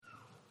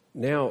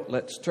Now,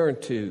 let's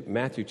turn to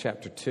Matthew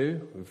chapter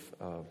 2.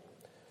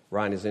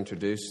 Ryan has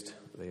introduced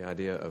the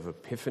idea of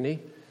Epiphany.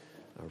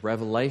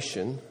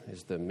 Revelation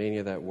is the meaning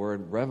of that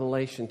word.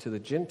 Revelation to the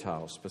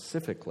Gentiles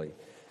specifically,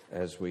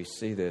 as we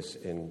see this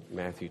in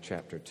Matthew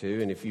chapter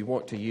 2. And if you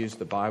want to use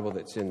the Bible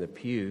that's in the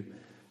pew,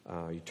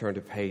 you turn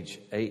to page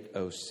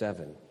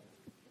 807.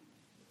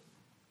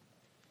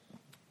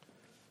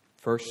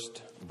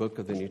 First book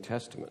of the New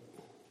Testament.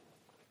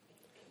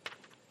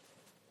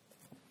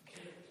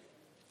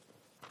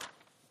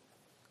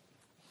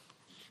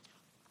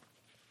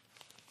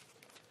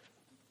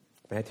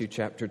 Matthew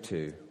chapter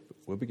 2.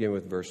 We'll begin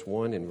with verse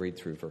 1 and read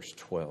through verse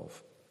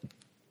 12.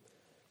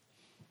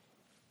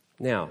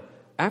 Now,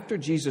 after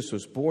Jesus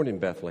was born in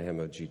Bethlehem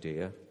of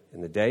Judea,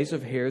 in the days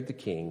of Herod the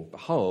king,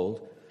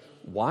 behold,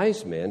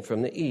 wise men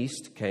from the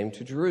east came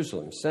to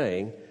Jerusalem,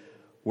 saying,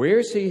 "Where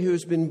is he who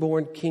has been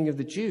born King of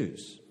the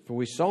Jews? For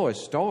we saw his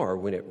star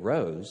when it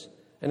rose,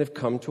 and have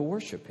come to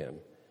worship him."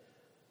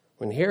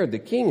 When Herod the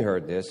king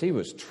heard this, he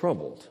was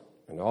troubled,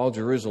 and all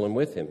Jerusalem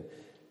with him.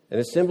 And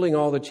assembling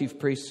all the chief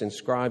priests and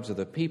scribes of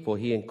the people,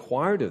 he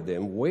inquired of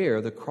them where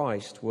the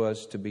Christ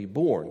was to be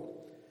born.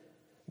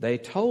 They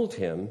told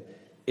him,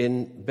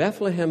 "In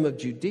Bethlehem of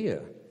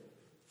Judea,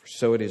 for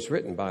so it is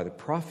written by the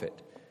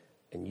prophet,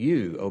 and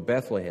you, O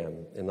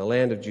Bethlehem, in the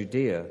land of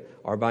Judea,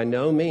 are by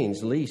no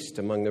means least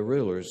among the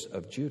rulers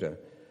of Judah.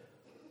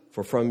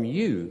 For from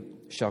you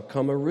shall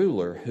come a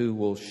ruler who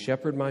will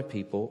shepherd my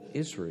people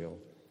Israel."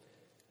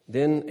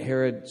 Then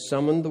Herod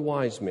summoned the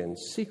wise men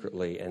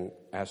secretly and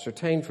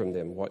ascertained from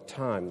them what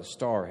time the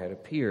star had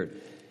appeared.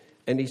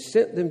 And he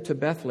sent them to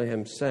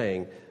Bethlehem,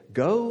 saying,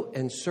 "Go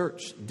and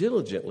search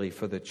diligently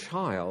for the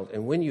child,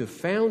 and when you have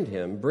found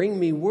him, bring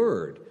me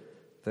word,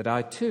 that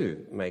I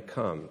too may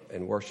come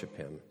and worship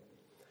him."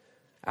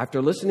 After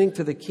listening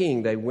to the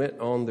king, they went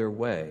on their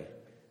way.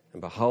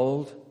 And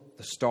behold,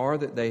 the star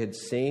that they had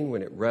seen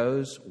when it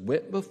rose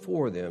went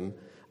before them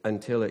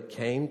until it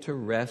came to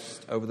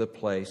rest over the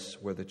place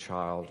where the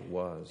child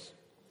was.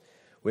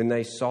 When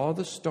they saw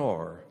the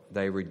star,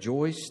 they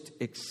rejoiced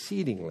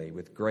exceedingly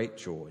with great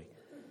joy.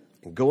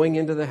 And going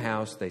into the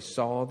house, they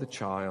saw the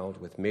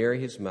child with Mary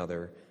his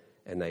mother,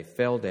 and they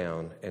fell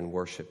down and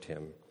worshipped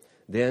him.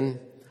 Then,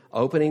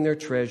 opening their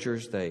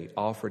treasures, they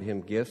offered him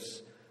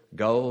gifts,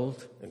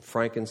 gold and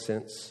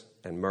frankincense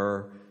and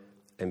myrrh.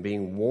 And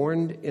being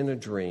warned in a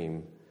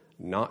dream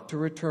not to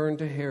return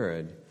to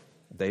Herod,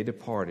 they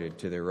departed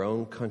to their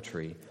own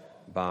country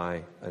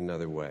by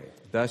another way.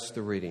 Thus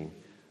the reading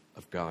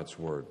of God's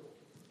word.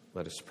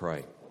 Let us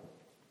pray.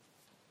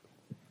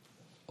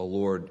 O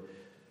Lord,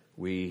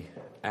 we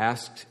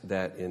ask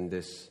that in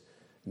this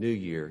new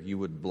year you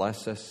would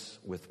bless us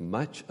with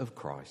much of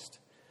Christ.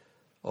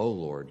 O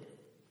Lord,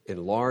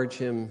 enlarge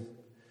him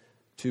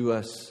to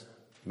us,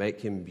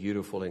 make him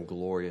beautiful and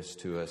glorious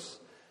to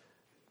us.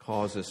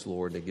 Cause us,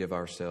 Lord, to give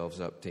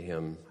ourselves up to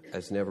him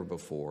as never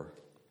before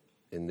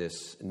in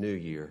this new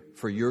year.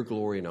 For your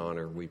glory and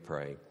honor, we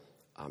pray.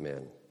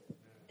 Amen.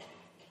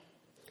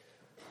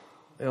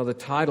 Now, the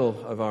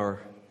title of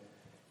our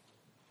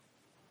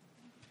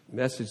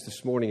message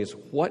this morning is,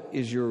 "What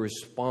is your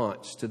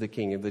response to the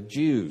King of the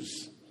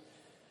Jews?"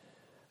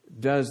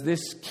 Does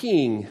this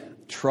king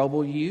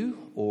trouble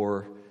you,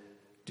 or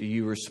do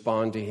you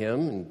respond to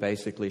him and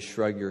basically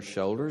shrug your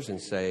shoulders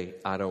and say,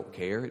 "I don't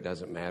care, it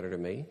doesn't matter to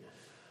me"?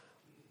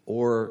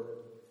 Or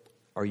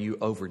are you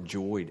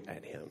overjoyed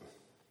at him?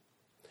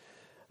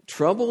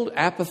 Troubled,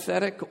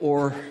 apathetic,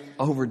 or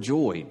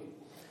overjoyed?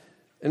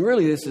 And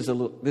really, this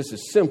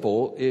is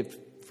simple. If,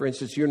 for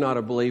instance, you're not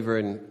a believer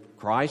in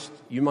Christ,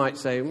 you might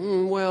say,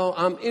 "Well,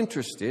 I'm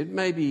interested,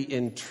 maybe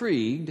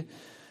intrigued."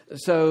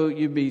 So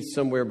you'd be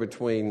somewhere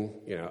between,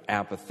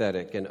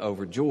 apathetic and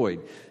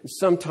overjoyed.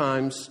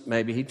 Sometimes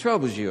maybe he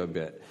troubles you a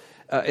bit.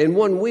 In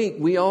 1 week,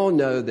 we all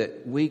know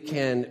that we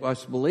can,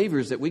 as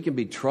believers, that we can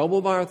be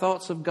troubled by our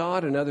thoughts of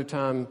God, another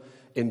time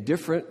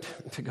indifferent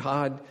to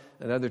God,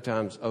 and other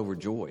times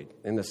overjoyed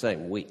in the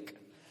same week.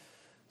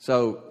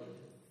 So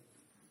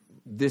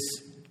this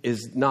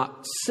is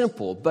not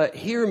simple, but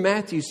here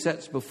Matthew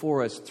sets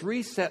before us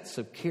three sets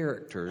of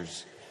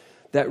characters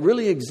that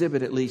really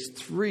exhibit at least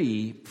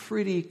three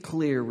pretty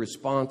clear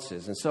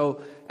responses. And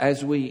so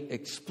as we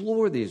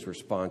explore these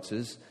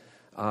responses,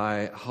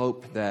 I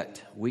hope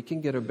that we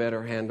can get a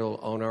better handle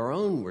on our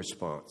own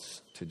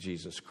response to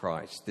Jesus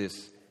Christ,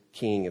 this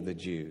King of the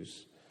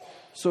Jews.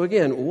 So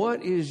again,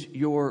 what is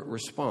your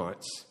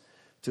response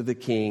to the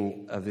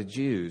King of the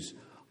Jews?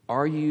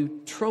 Are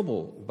you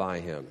troubled by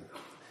him?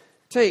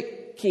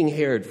 Take King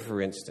Herod,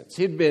 for instance.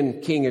 He'd been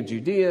king of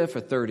Judea for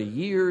 30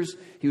 years.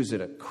 He was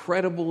an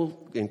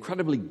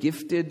incredibly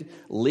gifted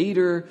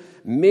leader,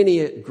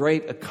 many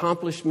great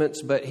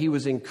accomplishments, but he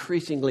was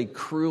increasingly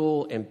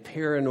cruel and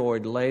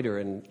paranoid later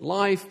in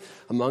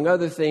life, among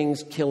other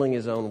things, killing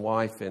his own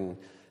wife and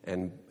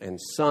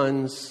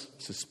sons,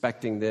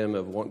 suspecting them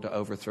of wanting to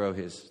overthrow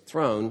his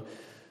throne.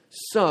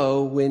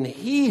 So when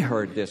he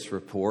heard this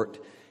report,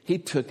 he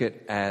took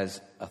it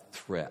as a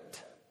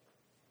threat.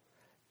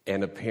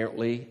 And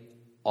apparently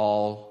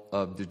all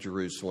of the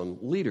Jerusalem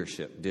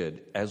leadership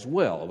did as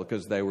well,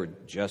 because they were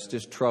just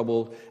as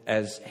troubled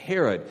as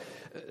Herod.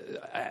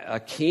 A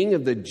king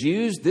of the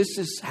Jews,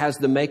 has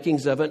the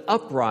makings of an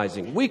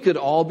uprising. We could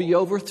all be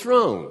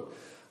overthrown.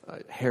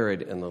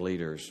 Herod and the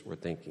leaders were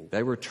thinking.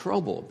 They were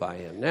troubled by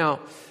him. Now,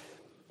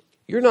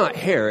 you're not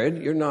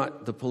Herod, you're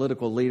not the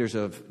political leaders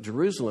of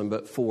Jerusalem,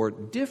 but for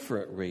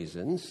different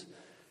reasons,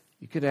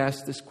 you could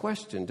ask this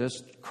question: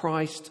 does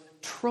Christ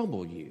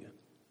trouble you?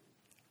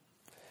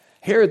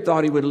 Herod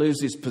thought he would lose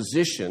his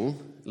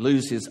position,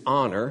 lose his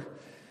honor.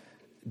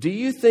 Do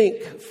you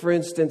think, for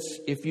instance,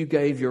 if you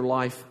gave your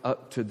life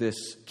up to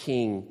this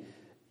king,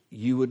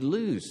 you would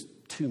lose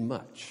too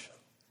much?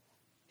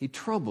 He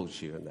troubles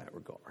you in that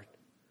regard.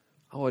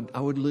 I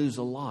would lose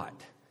a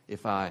lot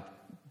if I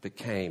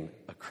became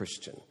a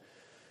Christian.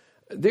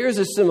 There's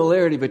a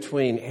similarity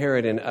between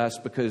Herod and us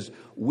because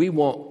we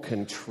want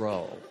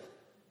control.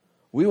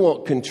 We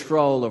want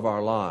control of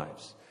our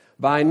lives.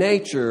 By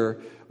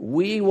nature,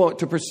 we want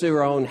to pursue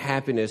our own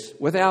happiness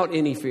without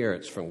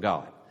interference from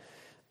God.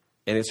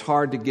 And it's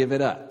hard to give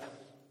it up.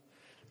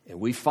 And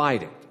we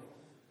fight it.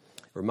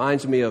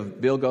 Reminds me of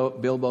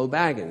Bilbo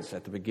Baggins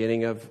at the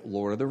beginning of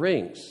Lord of the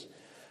Rings.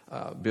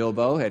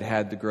 Bilbo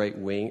had the great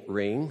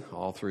ring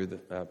all through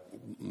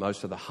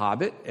most of the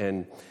Hobbit,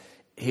 and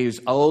he's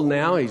old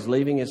now. He's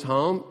leaving his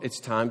home. It's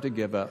time to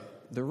give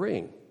up the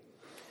ring.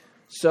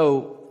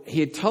 So he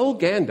had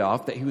told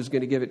Gandalf that he was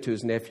going to give it to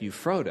his nephew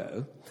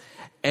Frodo.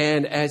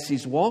 And as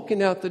he's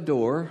walking out the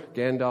door,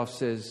 Gandalf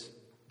says,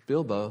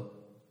 "Bilbo,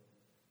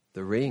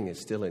 the ring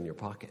is still in your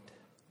pocket."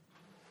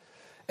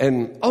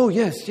 And, "Oh,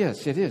 yes,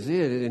 it is.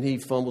 And he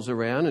fumbles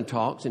around and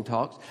talks,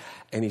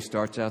 and he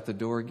starts out the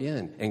door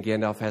again. And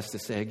Gandalf has to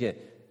say again,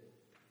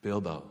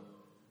 "Bilbo,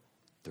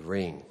 the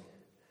ring."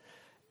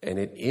 And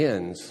it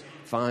ends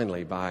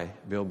finally by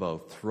Bilbo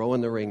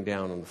throwing the ring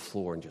down on the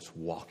floor and just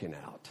walking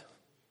out.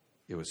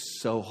 It was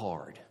so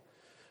hard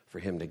for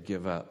him to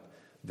give up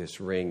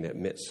this ring that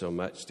meant so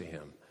much to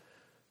him.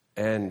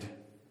 And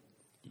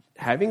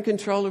having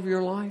control of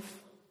your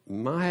life,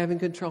 my having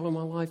control of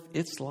my life,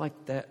 it's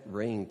like that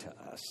ring to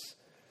us.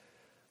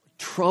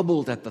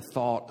 Troubled at the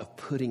thought of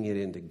putting it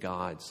into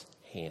God's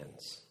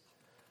hands.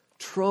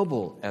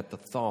 Troubled at the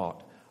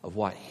thought of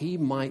what He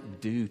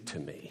might do to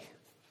me.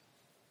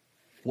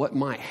 What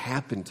might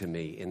happen to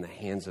me in the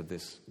hands of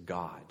this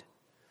God.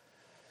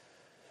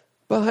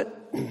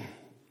 But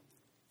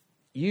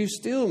you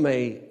still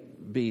may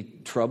be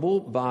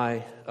troubled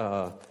by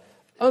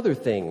other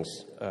things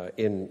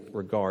in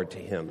regard to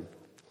Him.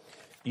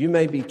 You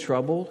may be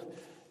troubled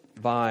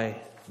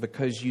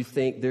because you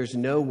think there's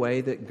no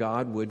way that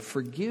God would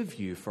forgive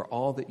you for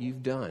all that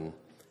you've done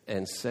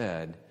and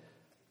said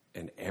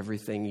and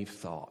everything you've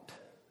thought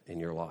in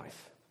your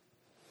life.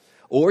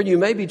 Or you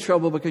may be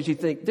troubled because you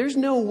think there's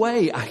no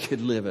way I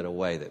could live in a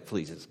way that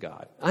pleases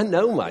God. I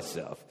know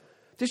myself.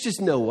 There's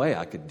just no way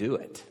I could do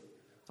it.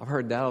 I've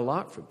heard that a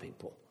lot from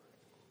people.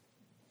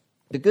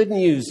 The good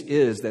news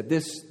is that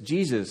this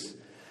Jesus,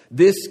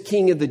 this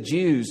King of the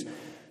Jews,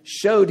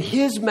 showed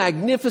His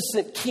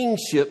magnificent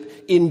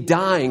kingship in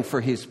dying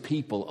for His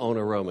people on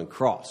a Roman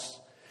cross.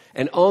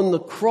 And on the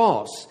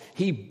cross,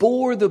 He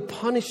bore the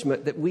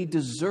punishment that we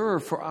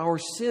deserve for our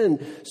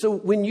sin. So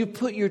when you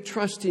put your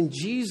trust in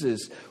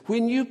Jesus,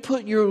 when you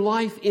put your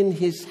life in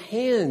His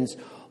hands,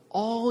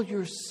 all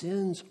your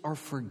sins are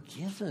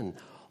forgiven.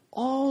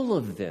 All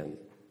of them.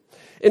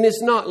 And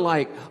it's not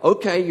like,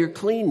 okay, you're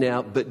clean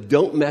now, but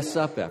don't mess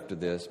up after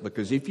this,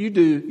 because if you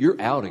do,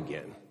 you're out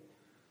again.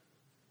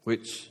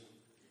 Which,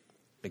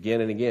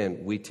 again and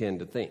again, we tend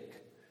to think.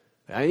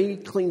 He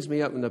cleans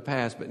me up in the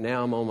past, but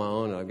now I'm on my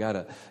own and I've got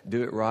to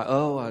do it right.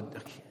 I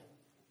can't.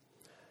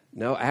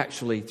 No,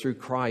 actually, through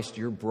Christ,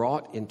 you're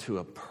brought into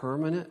a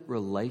permanent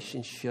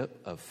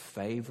relationship of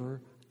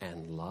favor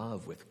and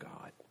love with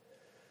God.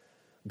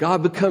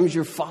 God becomes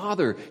your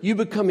father. You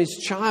become His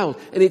child.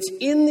 And it's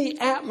in the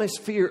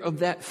atmosphere of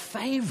that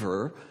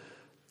favor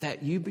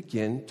that you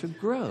begin to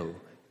grow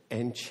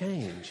and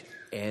change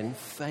and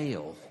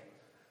fail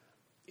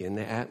in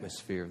the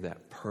atmosphere of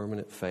that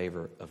permanent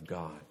favor of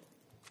God.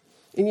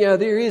 And yeah,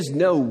 there is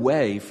no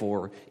way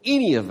for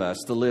any of us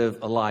to live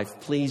a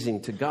life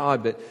pleasing to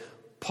God, but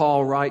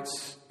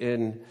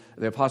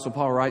the Apostle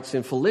Paul writes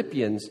in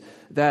Philippians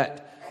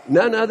that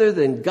none other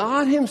than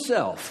God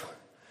Himself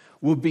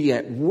will be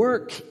at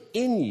work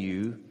in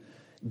you,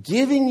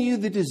 giving you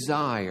the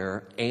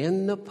desire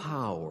and the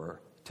power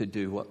to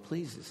do what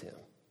pleases Him.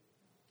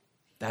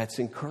 That's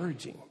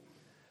encouraging.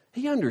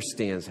 He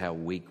understands how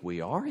weak we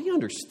are. He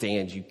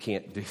understands you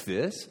can't do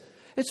this.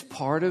 It's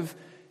part of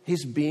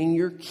His being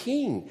your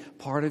king,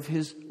 part of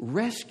His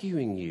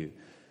rescuing you.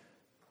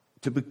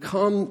 To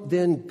become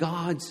then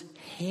God's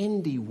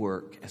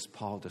handiwork, as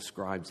Paul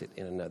describes it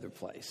in another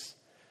place.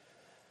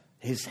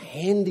 His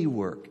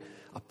handiwork,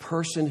 a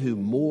person who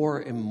more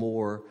and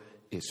more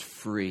is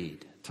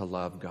freed to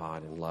love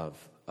God and love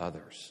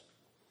others.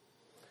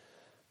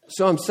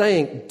 So I'm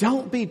saying,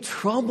 don't be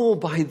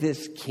troubled by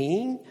this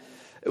king.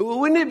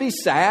 Wouldn't it be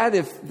sad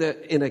if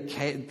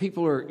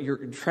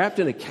you're trapped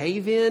in a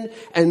cave-in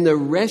and the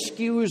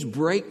rescuers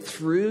break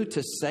through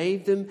to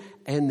save them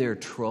and they're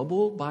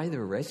troubled by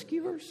their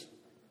rescuers?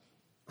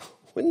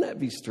 Wouldn't that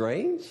be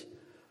strange?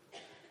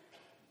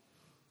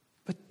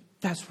 But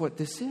that's what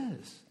this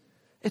is.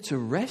 It's a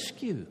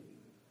rescue.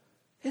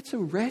 It's a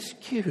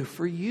rescue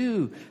for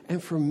you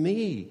and for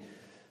me.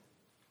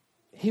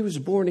 He was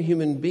born a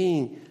human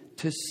being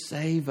to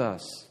save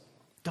us.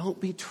 Don't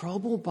be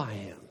troubled by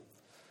him.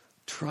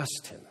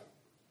 Trust him.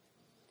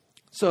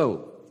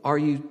 So, are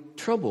you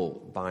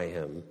troubled by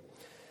him?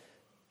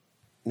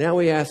 Now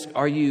we ask,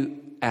 are you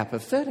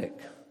apathetic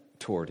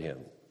toward him?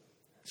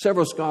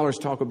 Several scholars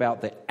talk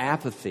about the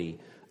apathy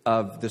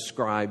of the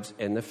scribes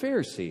and the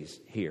Pharisees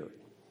here.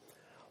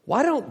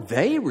 Why don't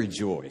they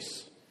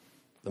rejoice?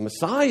 The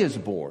Messiah is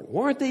born.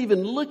 Why aren't they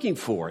even looking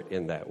for it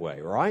in that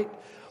way, right?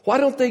 Why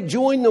don't they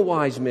join the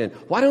wise men?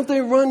 Why don't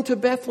they run to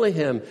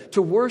Bethlehem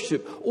to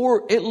worship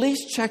or at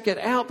least check it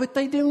out? But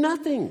they do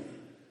nothing.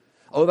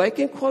 Oh, they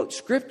can quote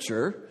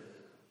scripture,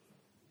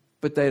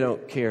 but they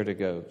don't care to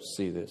go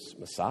see this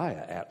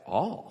Messiah at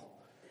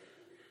all.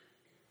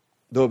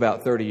 Though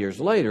about 30 years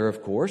later,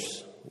 of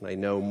course, they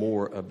know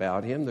more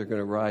about him. They're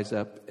going to rise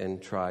up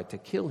and try to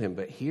kill him.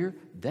 But here,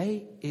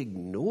 they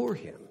ignore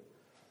him.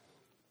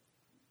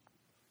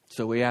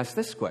 So we ask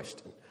this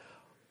question.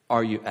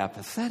 Are you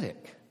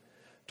apathetic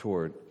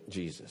toward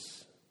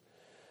Jesus?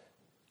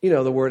 You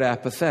know, the word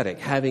apathetic,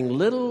 having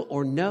little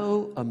or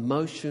no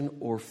emotion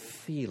or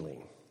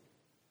feeling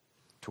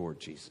toward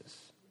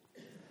Jesus.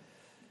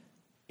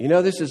 You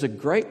know, this is a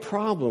great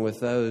problem with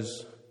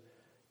those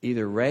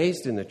either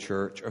raised in the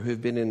church or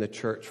who've been in the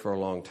church for a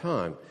long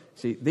time.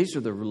 See, these are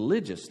the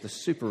religious, the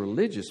super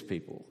religious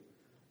people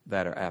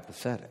that are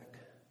apathetic.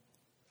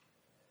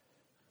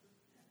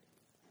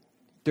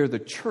 They're the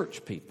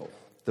church people,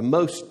 the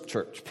most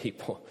church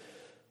people,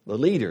 the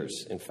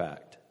leaders, in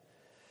fact.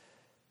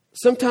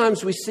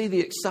 Sometimes we see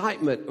the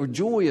excitement or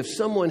joy of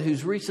someone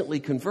who's recently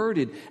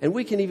converted, and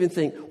we can even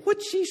think,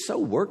 what's she so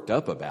worked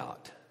up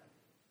about?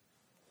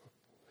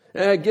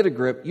 Get a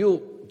grip. You'll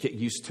get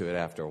used to it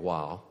after a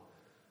while.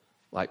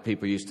 Like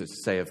people used to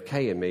say of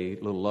Kay and me,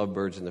 little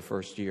lovebirds in the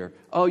first year,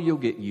 oh, you'll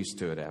get used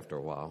to it after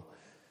a while.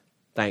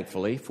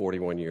 Thankfully,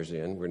 41 years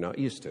in, we're not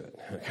used to it.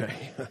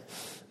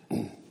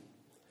 Okay.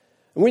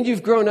 When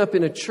you've grown up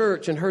in a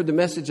church and heard the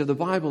message of the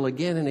Bible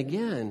again and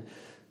again,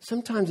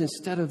 sometimes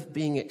instead of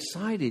being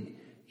excited,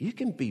 you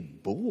can be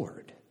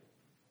bored.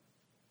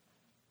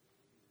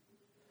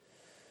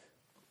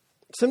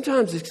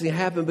 Sometimes this can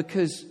happen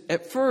because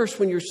at first,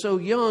 when you're so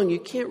young, you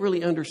can't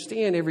really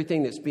understand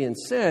everything that's being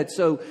said.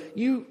 So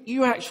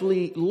you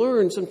actually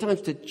learn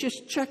sometimes to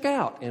just check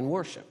out and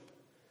worship.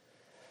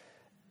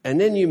 And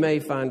then you may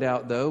find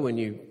out, though, when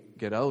you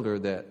get older,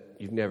 that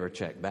you've never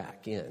checked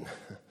back in.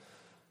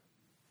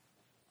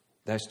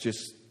 That's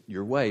just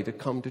your way to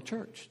come to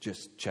church.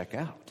 Just check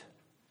out.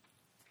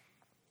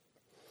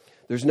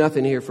 There's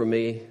nothing here for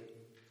me.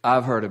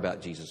 I've heard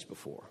about Jesus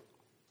before.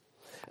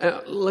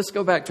 Let's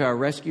go back to our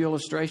rescue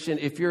illustration.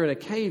 If you're in a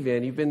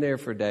cave-in, you've been there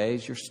for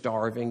days, you're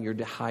starving, you're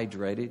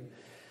dehydrated.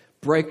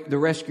 The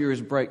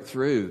rescuers break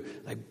through.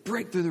 They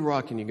break through the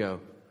rock and you go,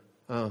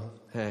 oh,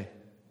 hey.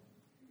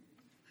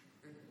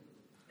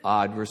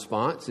 Odd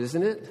response,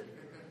 isn't it?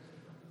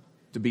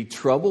 To be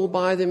troubled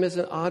by them is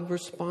an odd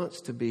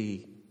response. To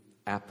be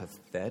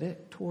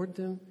apathetic toward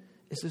them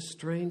is a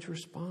strange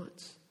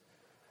response.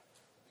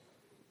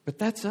 But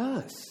that's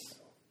us.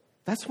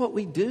 That's what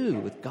we do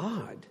with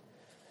God.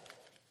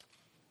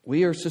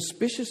 We are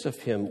suspicious of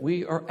him.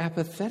 We are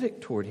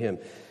apathetic toward him.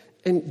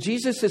 And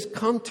Jesus has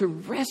come to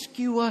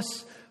rescue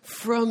us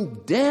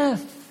from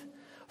death,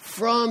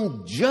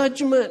 from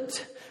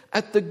judgment,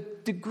 at the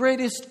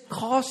greatest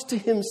cost to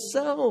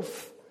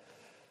himself.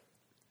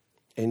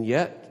 And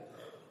yet,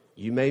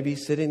 you may be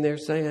sitting there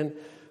saying,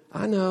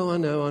 I know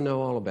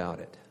all about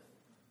it.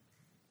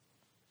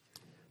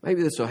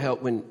 Maybe this will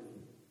help. When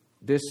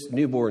this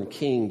newborn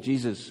king,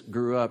 Jesus,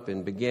 grew up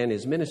and began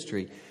his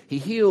ministry, he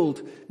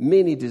healed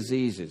many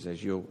diseases,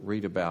 as you'll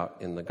read about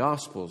in the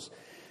Gospels.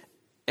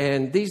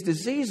 And these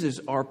diseases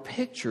are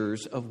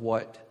pictures of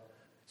what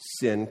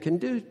sin can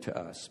do to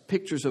us,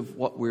 pictures of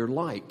what we're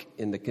like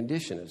in the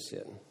condition of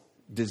sin,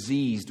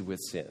 diseased with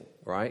sin,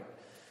 right?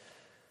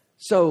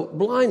 So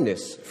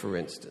blindness, for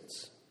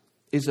instance,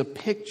 is a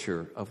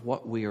picture of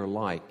what we are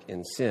like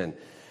in sin.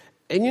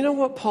 And you know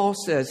what Paul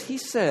says? He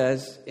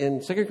says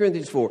in 2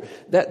 Corinthians 4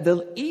 that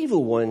the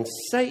evil one,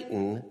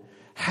 Satan,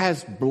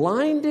 has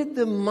blinded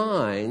the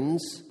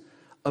minds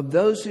of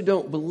those who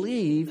don't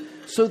believe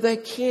so they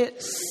can't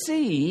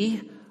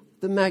see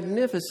the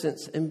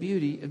magnificence and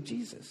beauty of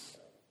Jesus.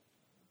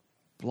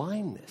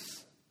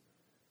 Blindness,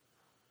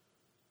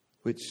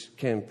 which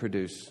can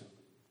produce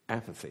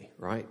apathy,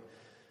 right?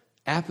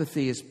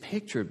 Apathy is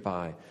pictured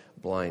by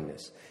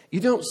blindness. You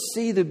don't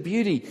see the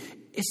beauty.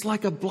 It's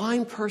like a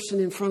blind person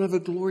in front of a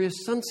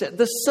glorious sunset.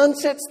 The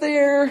sunset's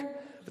there,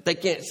 but they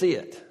can't see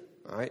it,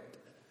 right?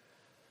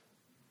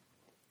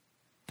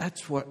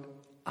 That's what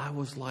I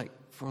was like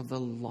for the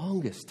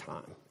longest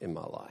time in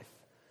my life.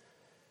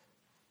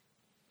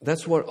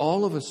 That's what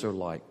all of us are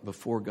like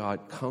before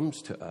God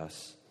comes to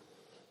us.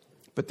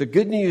 But the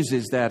good news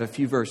is that a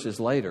few verses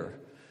later,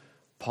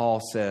 Paul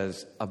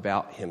says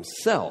about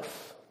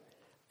himself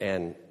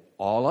and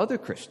all other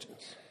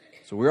Christians.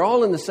 So we're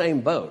all in the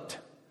same boat.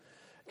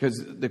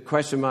 Because the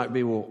question might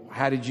be, well,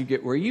 how did you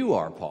get where you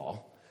are,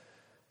 Paul?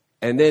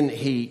 And then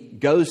he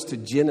goes to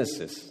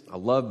Genesis. I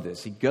love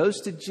this. He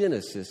goes to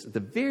Genesis, at the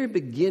very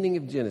beginning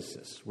of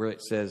Genesis, where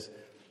it says,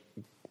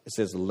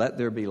 let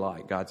there be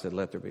light. God said,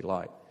 let there be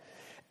light.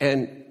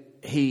 And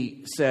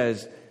he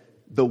says,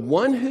 the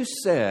one who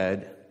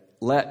said,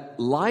 let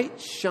light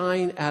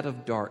shine out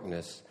of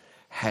darkness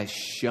has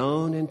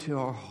shone into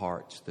our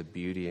hearts the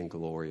beauty and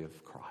glory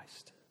of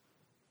Christ.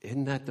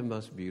 Isn't that the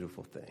most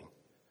beautiful thing?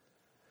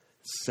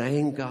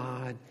 Same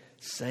God,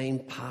 same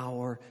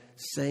power,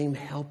 same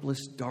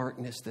helpless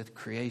darkness that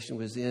creation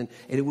was in.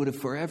 And it would have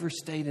forever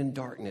stayed in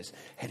darkness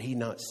had he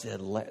not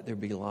said, let there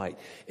be light.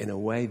 In a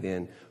way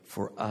then,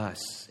 for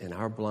us, in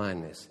our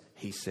blindness,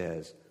 he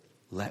says,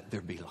 let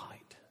there be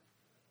light.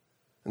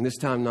 And this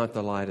time, not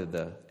the light of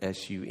the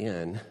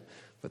S-U-N,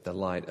 but the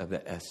light of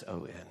the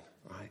S-O-N,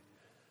 right?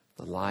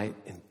 The light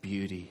and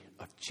beauty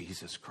of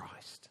Jesus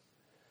Christ.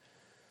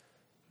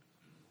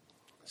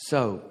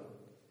 So,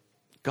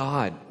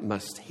 God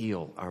must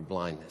heal our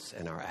blindness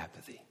and our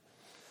apathy.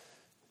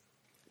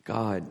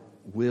 God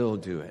will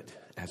do it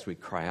as we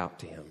cry out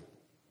to him.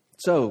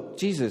 So,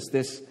 Jesus,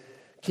 this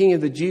King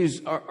of the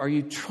Jews, are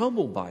you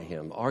troubled by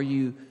him? Are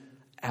you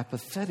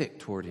apathetic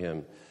toward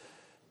him?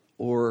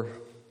 Or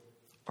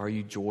are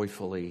you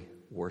joyfully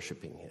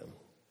worshiping him?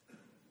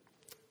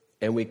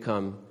 And we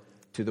come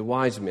to the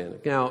wise men.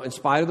 Now, in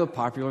spite of the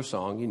popular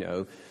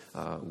song,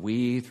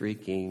 we three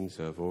kings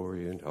of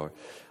Orient,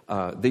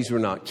 these were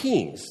not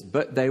kings,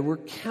 but they were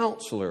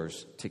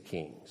counselors to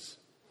kings.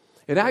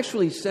 It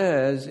actually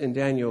says in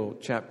Daniel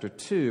chapter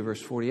 2,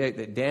 verse 48,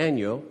 that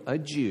Daniel, a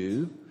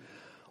Jew,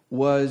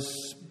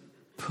 was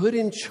put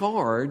in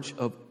charge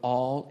of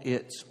all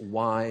its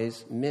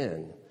wise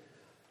men.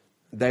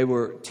 They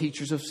were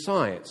teachers of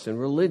science and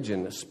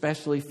religion,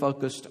 especially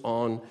focused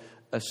on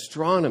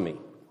astronomy.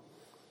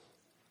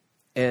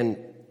 And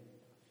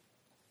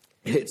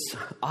it's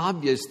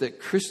obvious that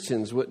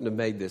Christians wouldn't have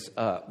made this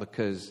up,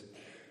 because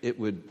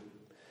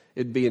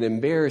it'd be an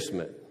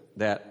embarrassment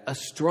that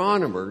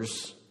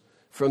astronomers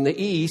from the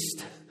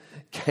East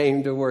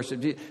came to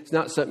worship Jesus. It's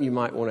not something you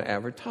might want to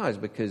advertise,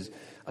 because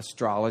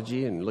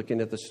astrology and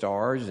looking at the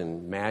stars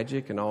and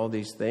magic and all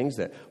these things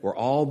that were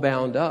all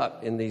bound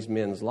up in these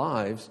men's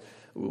lives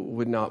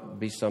would not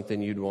be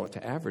something you'd want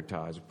to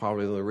advertise.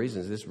 Probably one of the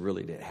reasons this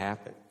really did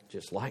happen,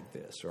 just like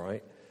this,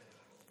 right?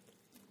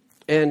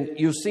 And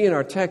you'll see in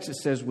our text, it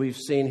says we've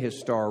seen his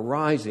star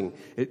rising.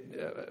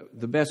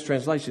 The best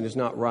translation is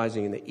not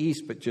rising in the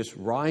east, but just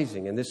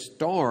rising. And this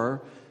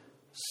star,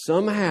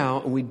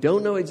 somehow, and we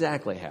don't know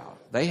exactly how,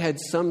 they had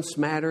some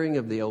smattering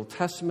of the Old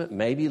Testament,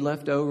 maybe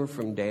left over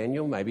from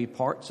Daniel, maybe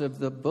parts of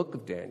the book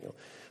of Daniel,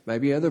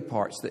 maybe other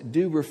parts that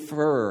do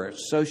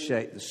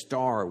associate the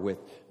star with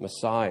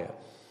Messiah.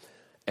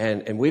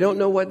 And we don't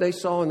know what they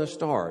saw in the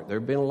star. There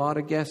have been a lot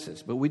of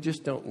guesses, but we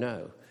just don't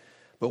know.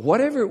 But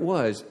whatever it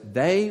was,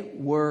 they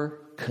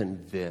were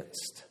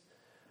convinced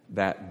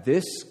that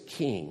this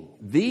king,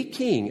 the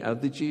king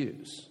of the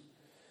Jews,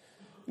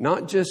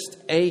 not just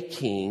a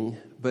king,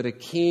 but a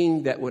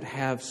king that would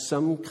have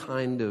some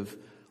kind of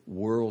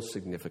world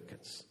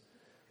significance,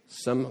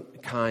 some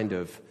kind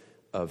of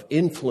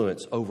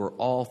influence over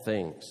all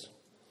things.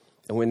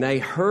 And when they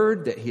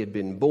heard that he had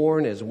been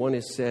born, as one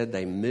has said,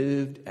 they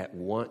moved at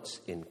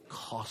once in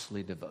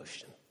costly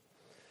devotion.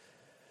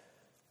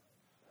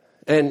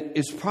 And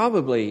it's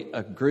probably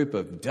a group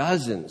of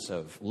dozens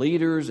of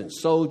leaders and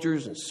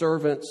soldiers and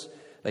servants.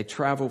 They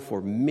traveled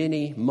for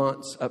many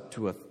months, up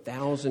to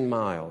 1,000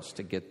 miles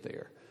to get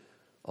there.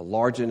 A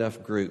large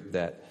enough group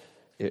that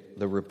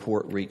the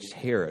report reached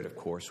Herod, of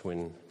course,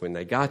 when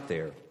they got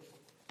there.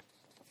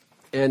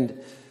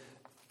 And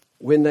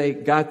when they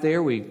got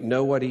there, we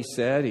know what he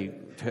said. He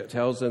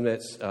tells them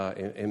it's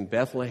in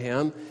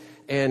Bethlehem.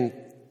 And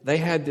they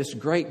had this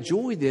great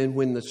joy then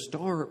when the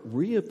star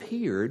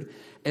reappeared.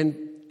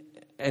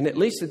 And at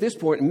least at this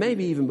point,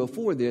 maybe even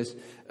before this,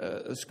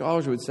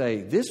 scholars would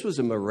say this was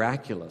a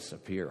miraculous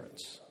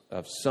appearance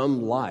of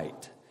some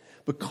light,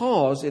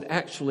 because it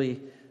actually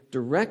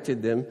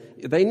directed them.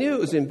 They knew it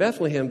was in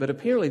Bethlehem, but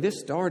apparently this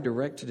star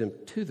directed them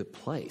to the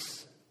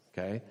place.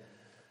 Okay,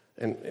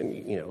 and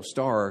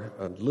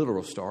a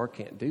literal star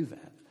can't do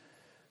that.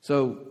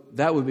 So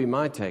that would be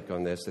my take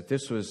on this: that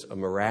this was a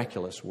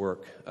miraculous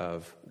work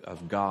of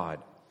God.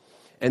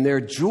 And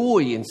their joy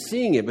in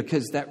seeing it,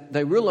 because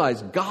they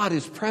realize God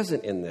is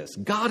present in this.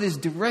 God is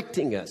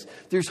directing us.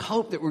 There's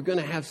hope that we're going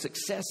to have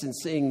success in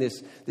seeing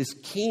this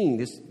king,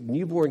 this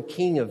newborn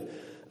king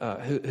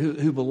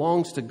who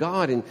belongs to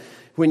God. And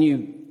when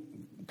you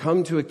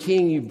come to a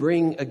king, you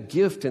bring a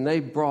gift, and they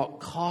brought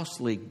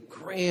costly,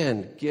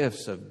 grand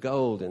gifts of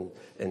gold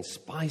and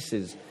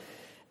spices.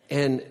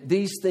 And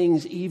these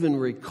things even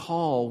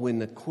recall when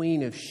the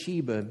Queen of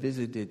Sheba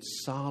visited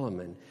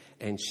Solomon,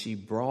 and she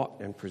brought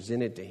and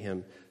presented to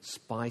him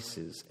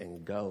spices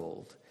and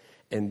gold.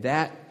 And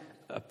that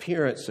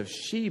appearance of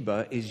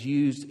Sheba is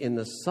used in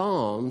the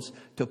Psalms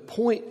to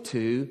point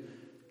to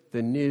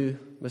the new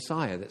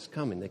Messiah that's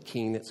coming, the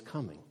King that's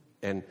coming,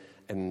 and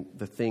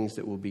the things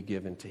that will be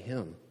given to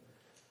him.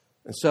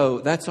 And so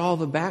that's all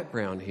the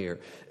background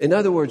here. In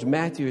other words,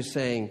 Matthew is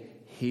saying,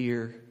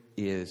 here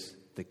is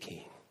the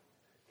King.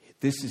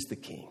 This is the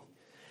King.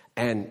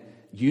 And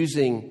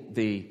using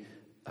the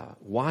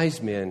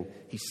wise men,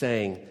 he's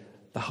saying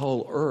the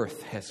whole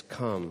earth has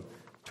come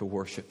to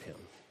worship him.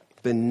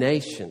 The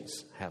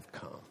nations have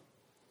come.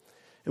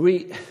 And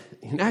we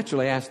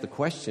naturally ask the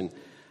question,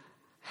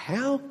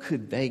 how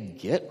could they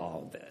get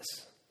all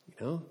this?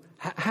 You know,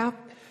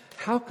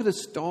 how could a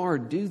star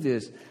do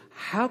this?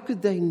 How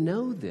could they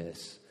know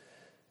this?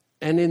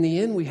 And in the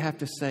end, we have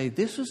to say,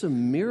 this was a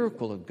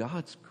miracle of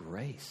God's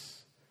grace.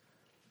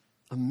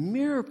 A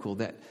miracle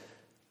that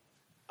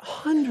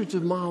hundreds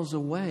of miles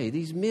away,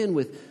 these men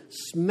with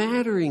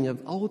smattering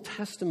of Old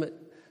Testament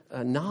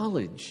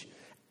knowledge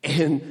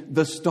and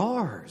the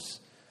stars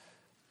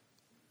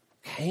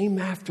came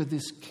after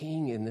this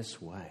king in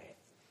this way.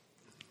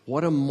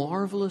 What a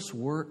marvelous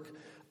work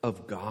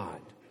of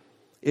God.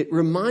 It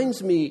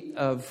reminds me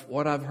of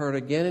what I've heard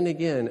again and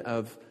again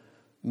of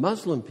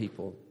Muslim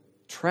people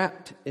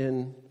trapped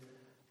in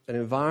an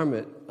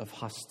environment of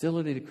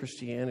hostility to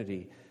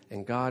Christianity,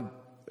 and God,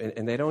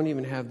 and they don't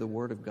even have the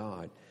Word of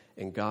God,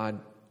 and God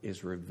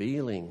is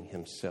revealing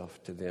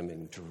himself to them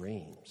in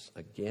dreams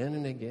again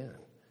and again.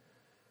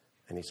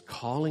 And he's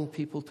calling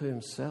people to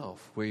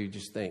himself where you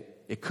just think,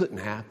 it couldn't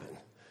happen.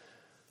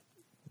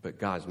 But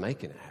God's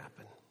making it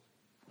happen.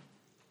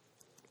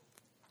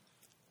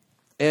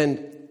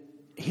 And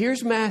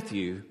here's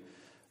Matthew,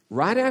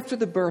 right after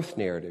the birth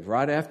narrative,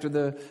 right after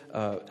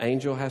the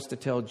angel has to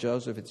tell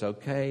Joseph it's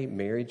okay,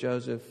 marry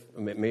Joseph,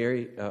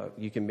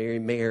 you can marry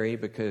Mary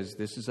because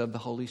this is of the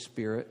Holy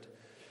Spirit.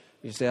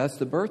 You say that's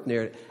the birth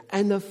narrative.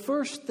 And the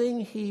first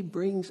thing he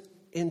brings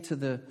into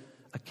the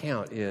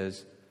account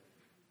is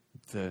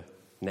the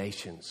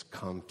nations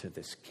come to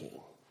this king.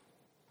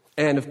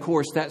 And of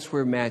course, that's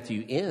where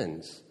Matthew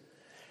ends.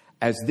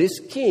 As this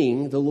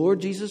king, the Lord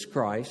Jesus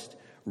Christ,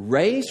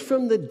 raised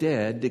from the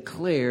dead,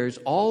 declares,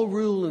 all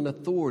rule and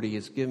authority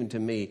is given to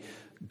me.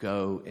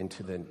 Go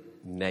into the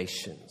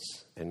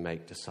nations and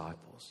make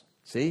disciples.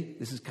 See,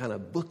 this is kind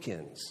of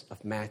bookends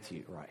of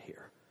Matthew right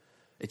here.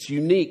 It's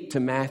unique to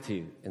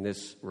Matthew in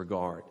this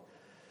regard.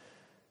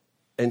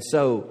 And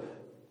so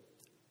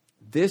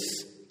this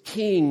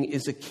king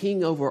is a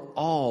king over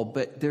all,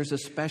 but there's a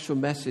special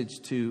message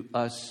to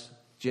us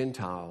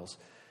Gentiles.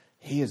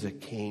 He is a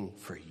king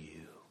for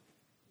you.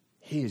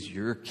 He is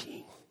your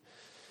king.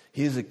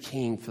 He is a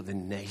king for the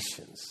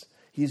nations.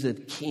 He's a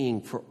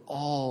king for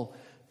all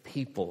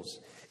peoples.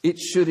 It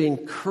should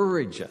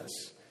encourage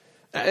us.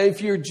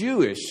 If you're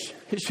Jewish,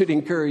 it should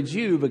encourage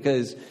you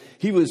because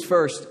he was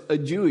first a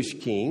Jewish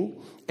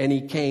king and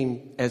he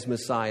came as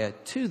Messiah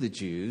to the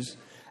Jews.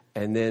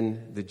 And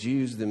then the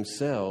Jews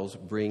themselves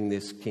bring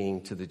this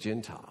king to the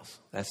Gentiles.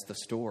 That's the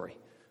story,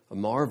 a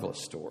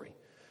marvelous story.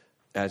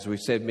 As we've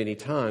said many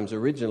times,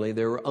 originally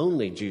there were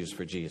only Jews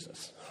for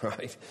Jesus,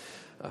 right?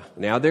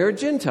 Now there are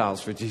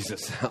Gentiles for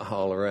Jesus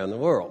all around the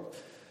world.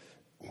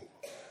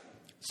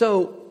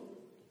 So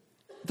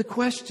the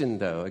question,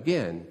 though,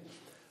 again,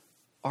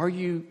 are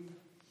you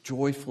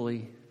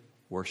joyfully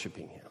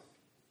worshiping him?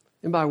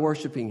 And by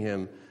worshiping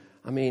him,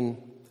 I mean,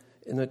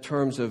 in the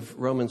terms of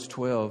Romans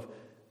 12,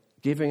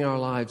 giving our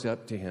lives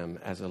up to him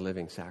as a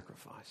living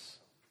sacrifice.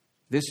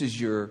 This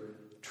is your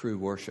true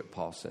worship,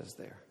 Paul says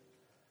there.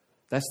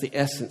 That's the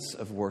essence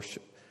of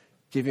worship,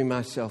 giving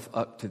myself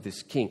up to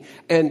this king.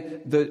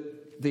 And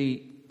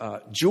the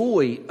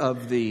joy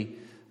of the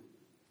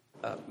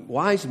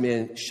wise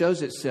men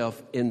shows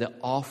itself in the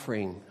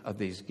offering of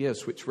these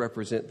gifts, which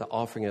represent the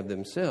offering of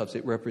themselves.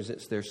 It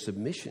represents their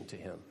submission to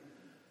him.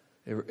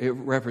 It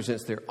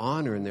represents their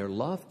honor and their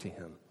love to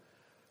him.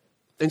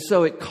 And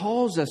so it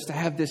calls us to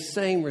have this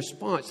same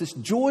response, this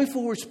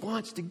joyful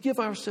response to give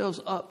ourselves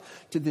up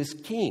to this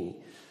king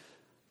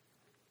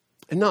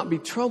and not be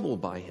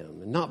troubled by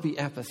him and not be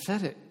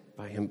apathetic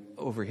by him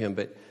over him,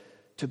 but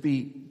to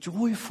be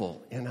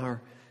joyful in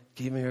our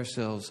giving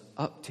ourselves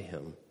up to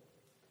him.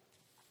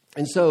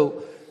 And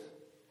so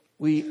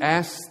we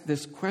ask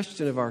this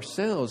question of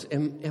ourselves,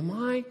 am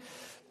I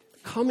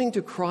coming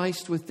to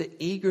Christ with the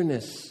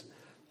eagerness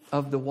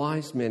of the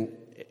wise men?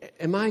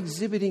 Am I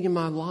exhibiting in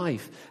my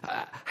life?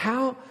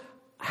 How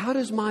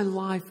does my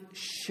life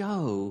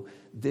show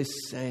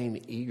this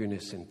same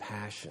eagerness and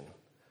passion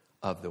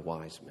of the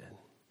wise men?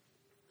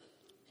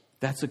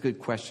 That's a good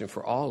question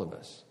for all of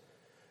us.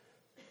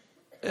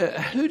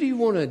 Who do you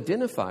want to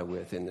identify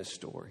with in this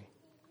story?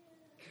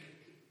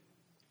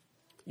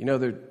 You know,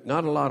 there are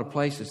not a lot of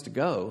places to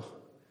go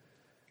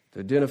to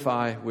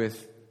identify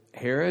with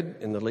Herod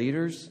and the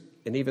leaders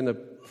and even the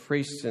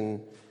priests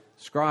and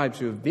scribes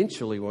who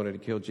eventually wanted to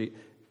kill Jesus.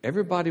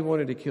 Everybody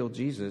wanted to kill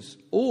Jesus,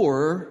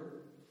 or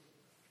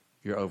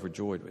you're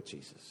overjoyed with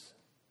Jesus.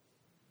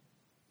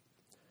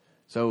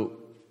 So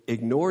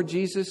ignore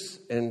Jesus,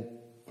 and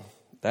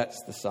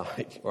that's the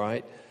side,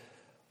 right?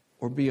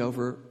 Or be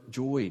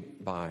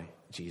overjoyed by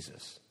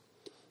Jesus.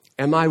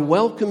 Am I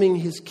welcoming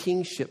his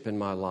kingship in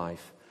my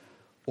life,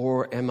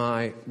 or am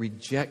I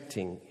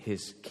rejecting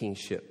his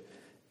kingship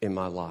in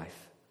my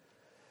life?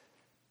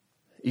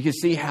 You can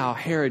see how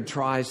Herod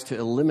tries to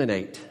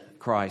eliminate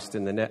Christ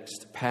in the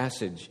next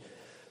passage.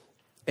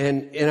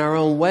 And in our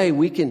own way,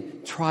 we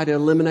can try to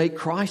eliminate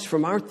Christ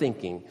from our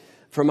thinking,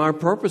 from our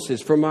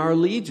purposes, from our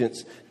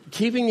allegiance,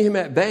 keeping him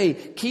at bay,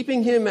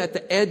 keeping him at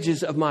the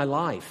edges of my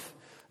life,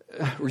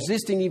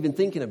 resisting even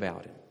thinking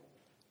about him.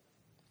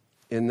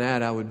 In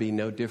that, I would be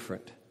no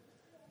different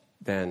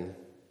than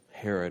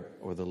Herod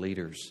or the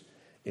leaders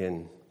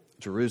in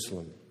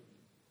Jerusalem.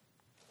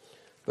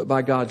 But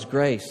by God's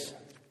grace,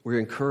 we're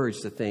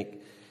encouraged to think,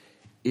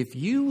 if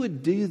you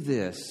would do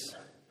this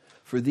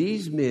for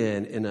these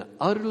men in an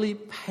utterly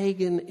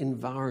pagan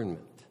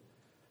environment,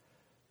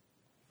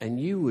 and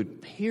you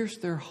would pierce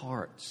their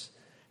hearts,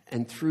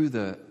 and through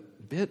the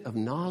bit of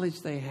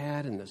knowledge they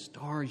had and the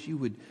stars, you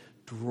would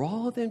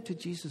draw them to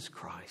Jesus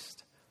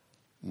Christ,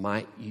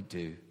 might you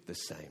do the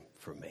same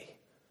for me,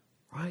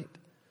 right?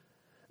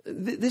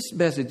 This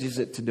message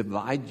isn't to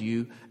divide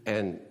you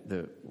and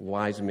the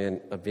wise men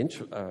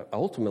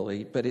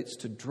ultimately, but it's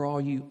to draw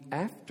you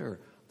after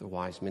the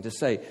wise men, to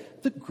say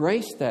the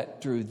grace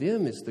that drew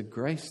them is the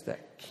grace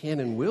that can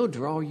and will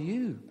draw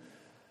you,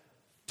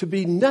 to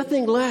be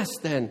nothing less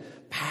than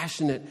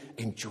passionate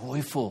and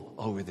joyful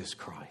over this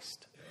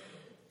Christ.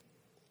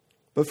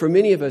 But for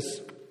many of us,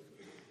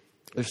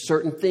 there's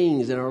certain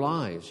things in our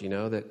lives,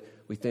 that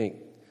we think,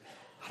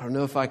 I don't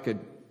know if I could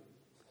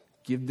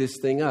give this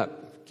thing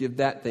up, give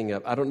that thing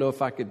up. I don't know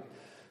if I could,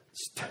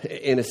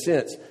 in a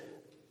sense,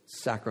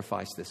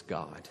 sacrifice this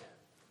God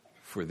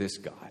for this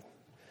God.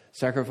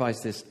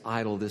 Sacrifice this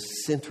idol,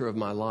 this center of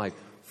my life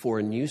for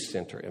a new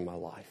center in my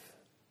life.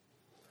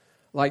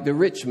 Like the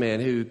rich man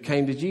who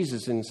came to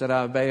Jesus and said,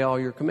 I obey all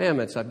your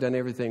commandments. I've done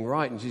everything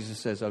right. And Jesus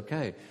says,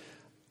 okay,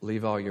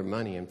 leave all your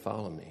money and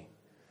follow me.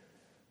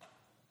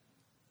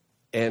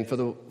 And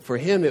for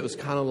him, it was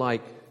kind of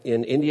like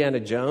in Indiana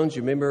Jones.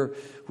 You remember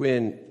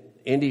when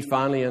Indy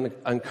finally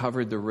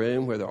uncovered the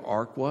room where the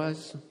ark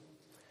was?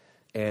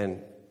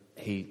 And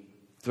he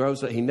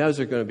knows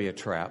there's going to be a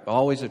trap,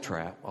 always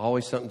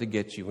something to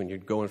get you when you're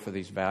going for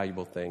these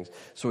valuable things.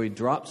 So he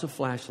drops a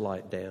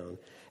flashlight down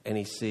and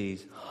he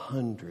sees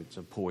hundreds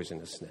of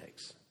poisonous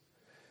snakes.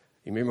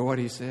 You remember what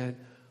he said?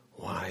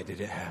 Why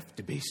did it have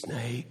to be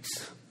snakes?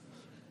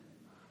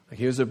 Like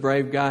he was a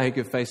brave guy. He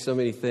could face so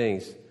many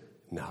things.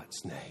 Not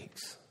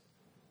snakes.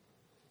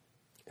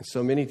 And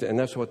so many, and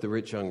that's what the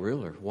rich young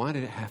ruler, why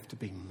did it have to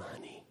be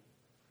money?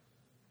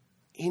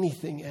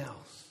 Anything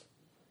else?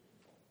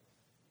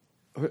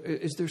 Or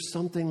is there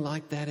something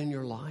like that in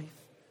your life?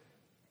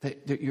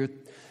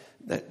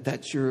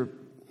 That's your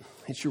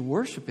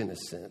worship in a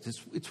sense.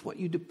 It's what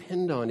you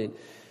depend on,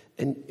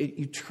 and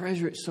you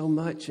treasure it so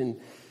much,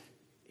 and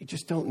you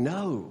just don't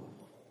know.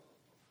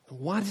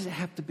 Why does it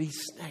have to be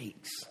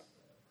snakes?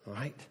 All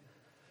right?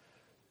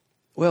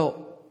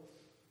 Well,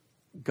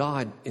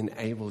 God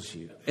enables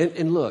you.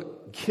 And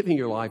look, giving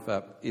your life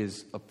up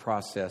is a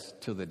process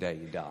till the day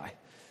you die.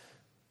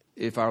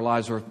 If our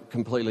lives were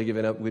completely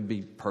given up, we'd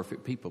be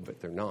perfect people,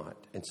 but they're not.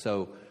 And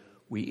so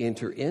we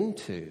enter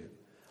into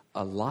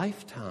a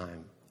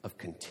lifetime of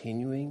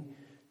continuing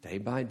day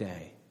by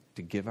day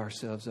to give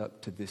ourselves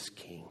up to this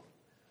King,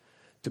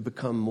 to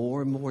become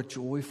more and more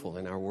joyful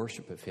in our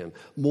worship of Him,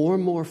 more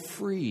and more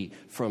free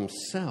from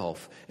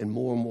self, and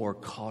more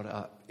caught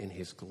up in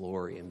His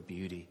glory and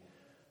beauty,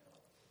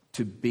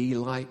 to be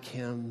like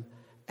Him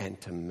and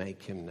to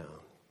make Him known.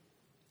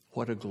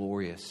 What a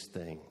glorious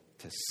thing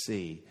to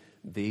see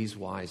these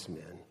wise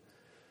men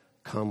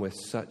come with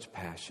such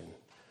passion,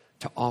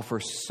 to offer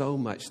so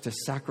much, to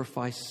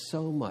sacrifice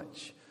so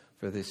much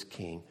for this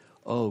King.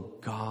 Oh,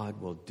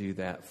 God will do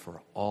that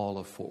for all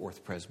of Fort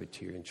Worth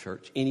Presbyterian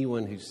Church,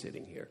 anyone who's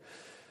sitting here.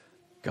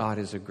 God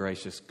is a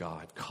gracious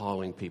God,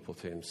 calling people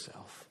to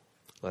Himself.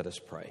 Let us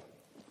pray.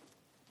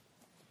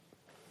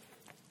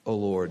 Oh,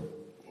 Lord,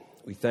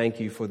 we thank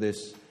You for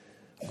this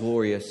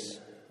glorious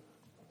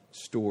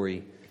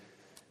story.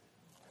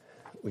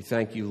 We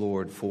thank You,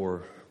 Lord,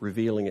 for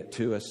revealing it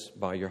to us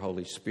by Your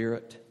Holy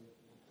Spirit.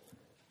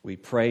 We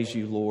praise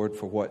You, Lord,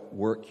 for what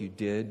work You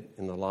did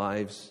in the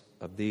lives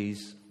of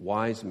these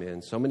wise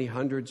men, so many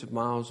hundreds of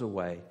miles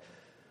away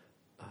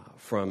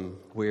from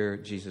where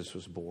Jesus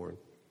was born.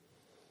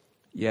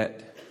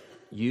 Yet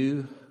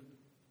You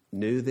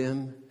knew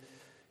them,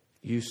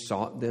 You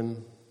sought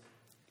them,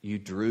 You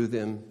drew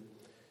them,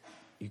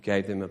 You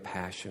gave them a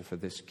passion for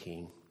this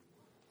King.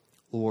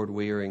 Lord,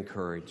 we are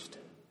encouraged.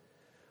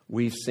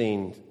 We've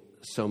seen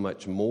so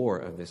much more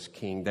of this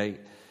King. They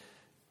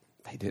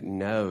didn't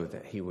know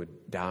that He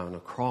would die on a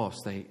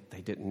cross. They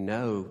didn't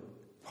know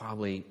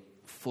probably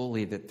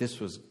fully that this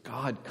was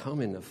God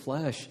come in the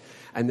flesh,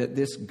 and that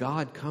this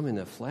God come in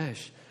the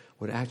flesh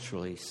would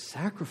actually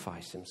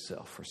sacrifice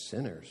Himself for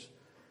sinners.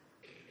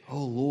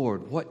 Oh,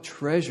 Lord, what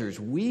treasures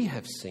we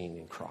have seen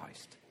in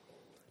Christ.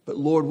 But,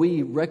 Lord,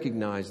 we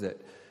recognize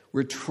that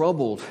we're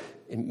troubled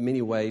in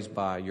many ways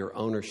by your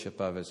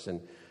ownership of us.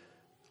 And,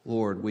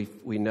 Lord, we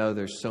know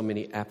there's so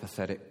many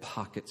apathetic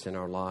pockets in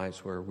our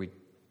lives where we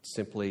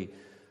simply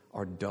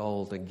are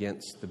dulled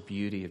against the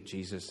beauty of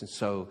Jesus. And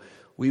so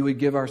we would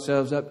give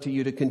ourselves up to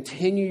you to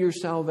continue your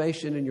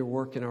salvation and your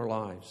work in our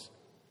lives.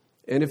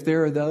 And if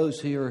there are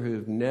those here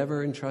who've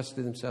never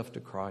entrusted themselves to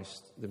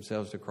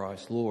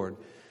Christ, Lord,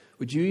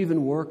 would you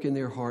even work in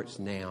their hearts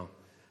now?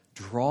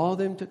 Draw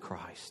them to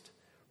Christ.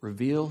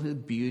 Reveal the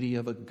beauty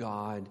of a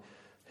God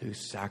who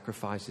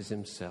sacrifices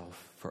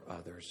himself for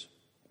others.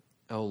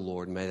 Oh,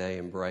 Lord, may they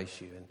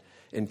embrace you and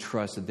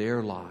entrust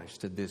their lives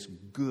to this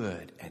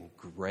good and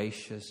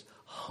gracious,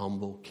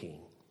 humble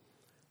King.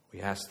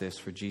 We ask this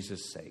for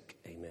Jesus' sake.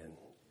 Amen.